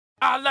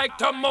I like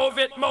to move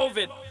it, move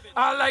it.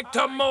 I like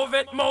to move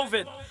it, move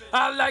it.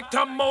 I like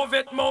to move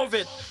it, move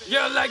it. You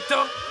like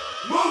to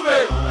move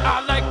it.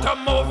 I like to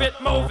move it,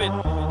 move it.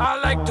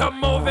 I like to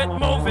move it,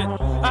 move it.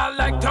 I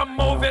like to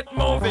move it,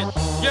 move it.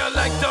 You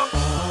like to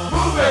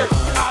move it.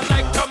 I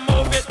like to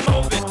move it,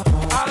 move it.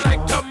 I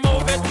like to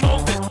move it,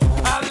 move it.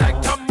 I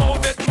like to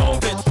move it,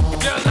 move it.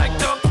 You like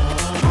to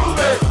move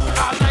it.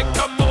 I like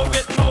to move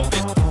it, move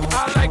it.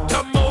 I like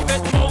to move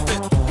it, move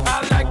it.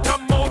 I like to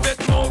move it,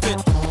 move it.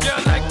 You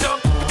like to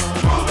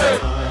move it.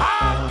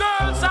 All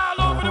girls all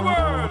over the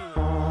world.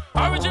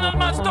 Original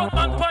man, stunt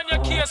man, pon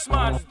your case,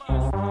 man.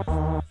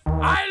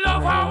 I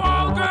love how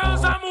all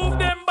girls are move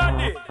them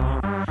body.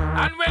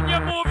 And when you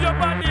move your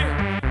body,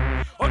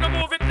 wanna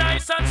move it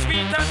nice and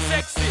sweet and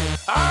sexy.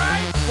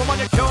 Alright, woman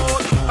you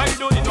cute, I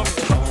don't need no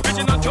makeup.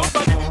 Original cute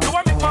body, you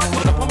want me part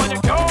for the woman you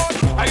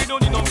cute, I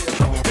don't need no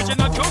makeup.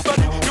 Original cute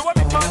body, you want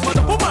me part for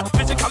the woman.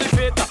 Physically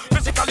fit,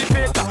 physically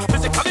fit,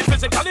 physically.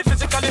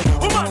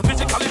 Woman,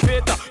 physically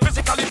fit,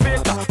 physically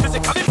fit,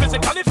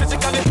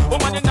 physically.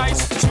 Woman you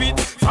nice, sweet,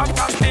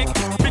 fantastic.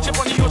 Bitch up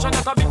on the ocean,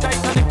 that's a big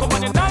Titanic.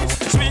 Woman you nice,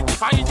 sweet,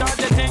 fine,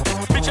 energetic.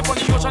 Bitch up on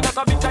the ocean, that's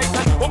a big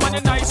Titanic. Woman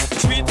you nice,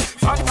 sweet,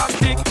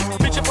 fantastic.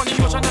 Bitch up on the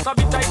ocean, that's a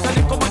big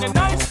Titanic. Woman you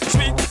nice,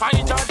 sweet, fine,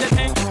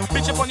 energetic.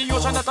 Bitch up on the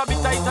ocean, that's a big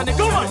Titanic.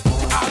 Come on.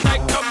 I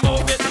like to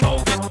move it,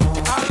 move it.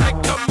 I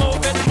like to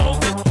move it,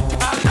 move it.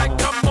 I like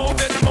to move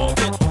it, move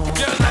it.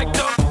 You like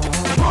to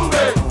move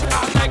it. I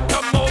like to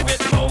move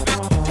it, move it.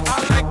 I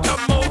like to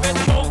move it,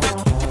 move it.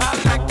 I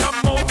like to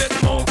move it,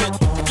 move it.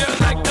 You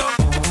like to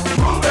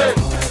move it.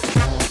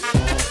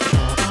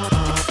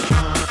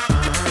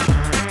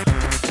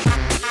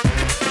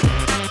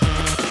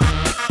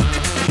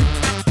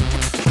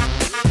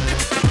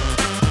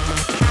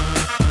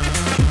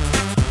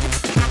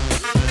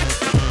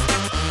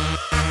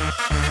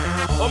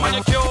 Woman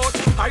you cute,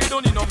 I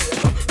don't need no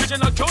makeup.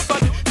 Original cute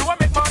body, you want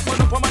make man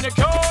run up. Woman you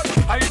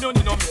cute, I don't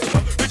need no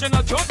makeup.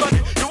 Original cute body,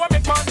 you want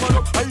make man run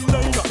up.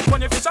 Eyeliner,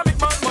 when you face a make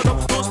man run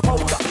up. Nose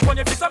powder, when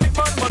you face a make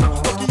man run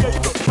up. Lucky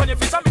eyebrow, when you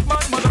face a make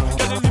man run up.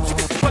 Get the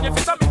lipstick, when you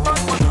face a make man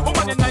run up.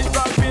 Woman you nice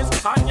broad face,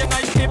 and you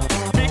nice hip.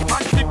 Big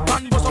man flip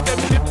and bust up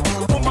them lip.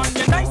 Woman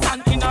you nice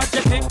and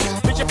energetic.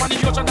 Bitch up on the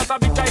ocean, that's a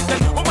big titan.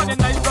 Woman you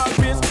nice broad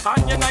face,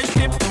 and you nice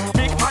hip.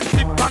 Big man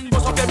flip and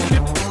bust up them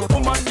lip.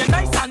 Woman you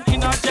nice and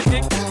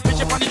energetic.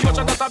 Bitch up on the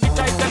ocean, that's a big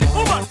Titanic.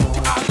 Woman,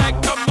 I like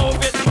to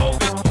move it,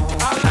 move it.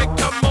 I like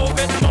to move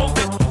it, move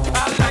it. I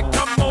like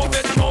to move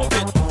it, move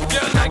it.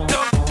 You like to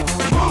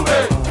move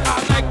it. I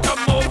like to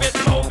move it,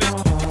 move it.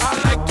 I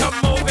like to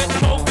move it,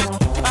 move it.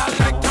 I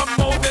like to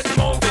move it,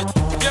 move it.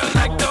 You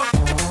like to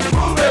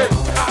move it.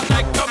 I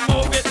like to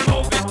move it,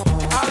 move it.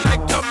 I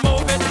like to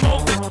move it,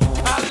 move it.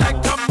 I like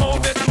to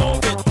move it,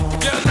 move it.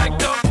 You like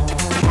to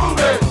move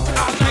it.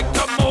 I like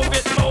to move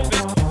it, move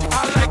it.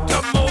 I like to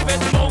move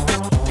it, move it.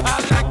 I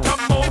like to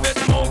move it,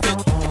 move it.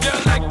 You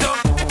like to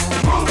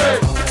move it.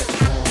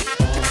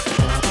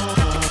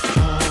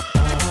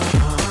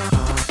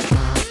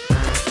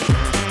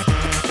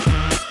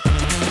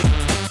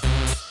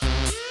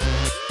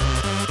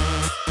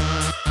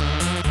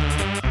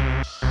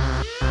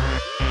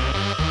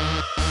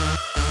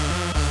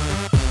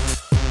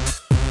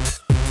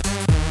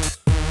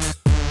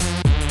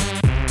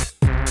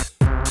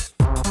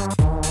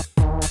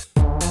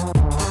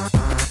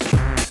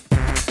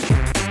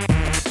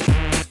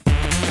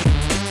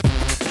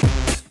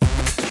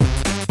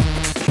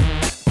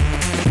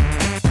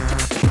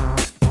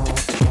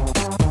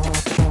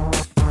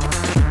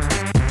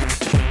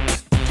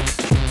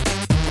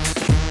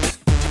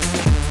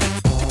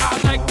 I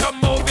like to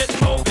move it,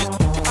 move it.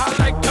 I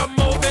like to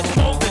move it,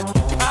 move it.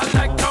 I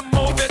like to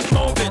move it,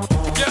 move it.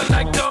 You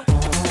like to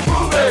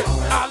move it.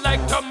 I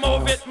like to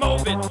move it,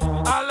 move it.